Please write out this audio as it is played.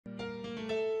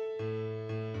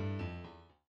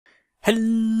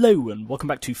Hello and welcome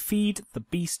back to Feed the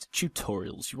Beast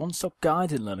Tutorials, your one-stop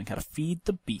guide in learning how to feed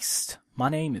the beast. My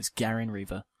name is Gary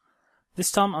Reaver. This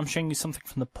time I'm showing you something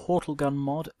from the Portal Gun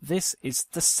mod. This is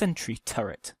the Sentry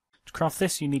turret. To craft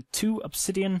this you need 2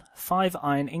 obsidian, 5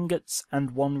 iron ingots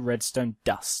and 1 redstone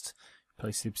dust.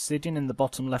 Place the obsidian in the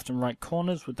bottom left and right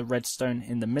corners with the redstone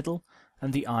in the middle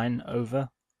and the iron over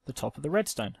the top of the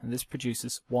redstone, and this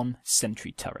produces 1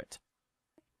 Sentry turret.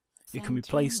 It can be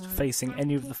placed facing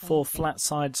any of the 4 flat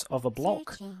sides of a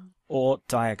block or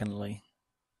diagonally.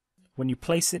 When you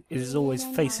place it, it is always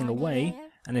facing away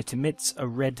and it emits a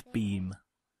red beam.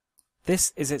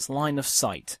 This is its line of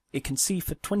sight. It can see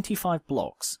for 25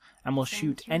 blocks and will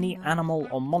shoot any animal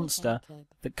or monster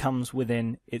that comes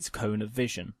within its cone of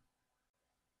vision.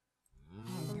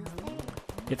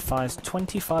 It fires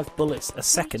 25 bullets a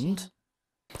second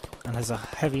and has a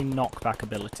heavy knockback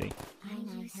ability.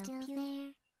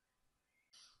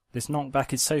 This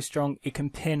knockback is so strong it can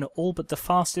pin all but the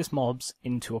fastest mobs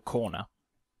into a corner.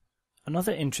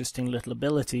 Another interesting little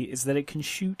ability is that it can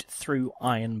shoot through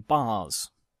iron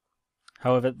bars.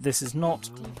 However, this is not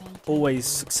always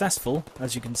successful.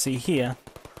 As you can see here,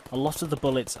 a lot of the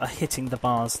bullets are hitting the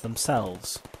bars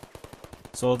themselves.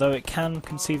 So although it can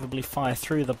conceivably fire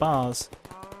through the bars,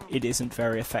 it isn't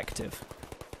very effective.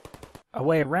 A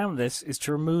way around this is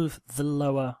to remove the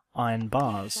lower iron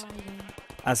bars,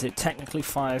 as it technically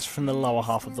fires from the lower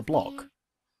half of the block.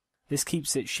 This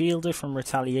keeps it shielded from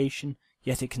retaliation,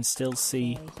 yet it can still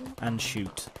see and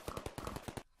shoot.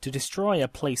 To destroy a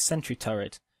placed sentry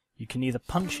turret, you can either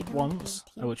punch it once,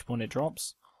 at which point it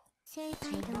drops,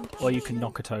 or you can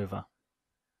knock it over.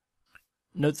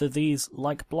 Note that these,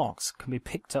 like blocks, can be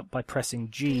picked up by pressing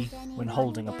G when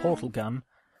holding a portal gun,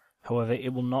 however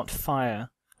it will not fire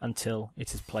until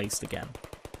it is placed again.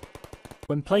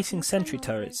 When placing sentry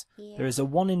turrets, there is a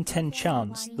 1 in 10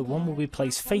 chance that one will be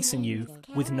placed facing you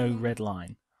with no red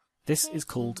line. This is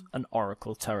called an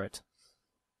oracle turret.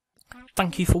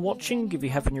 Thank you for watching. If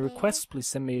you have any requests, please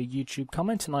send me a YouTube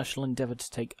comment and I shall endeavour to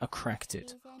take a crack at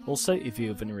it. Also, if you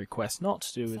have any requests not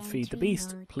to do with Feed the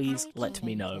Beast, please let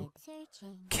me know.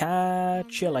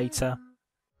 Catch you later.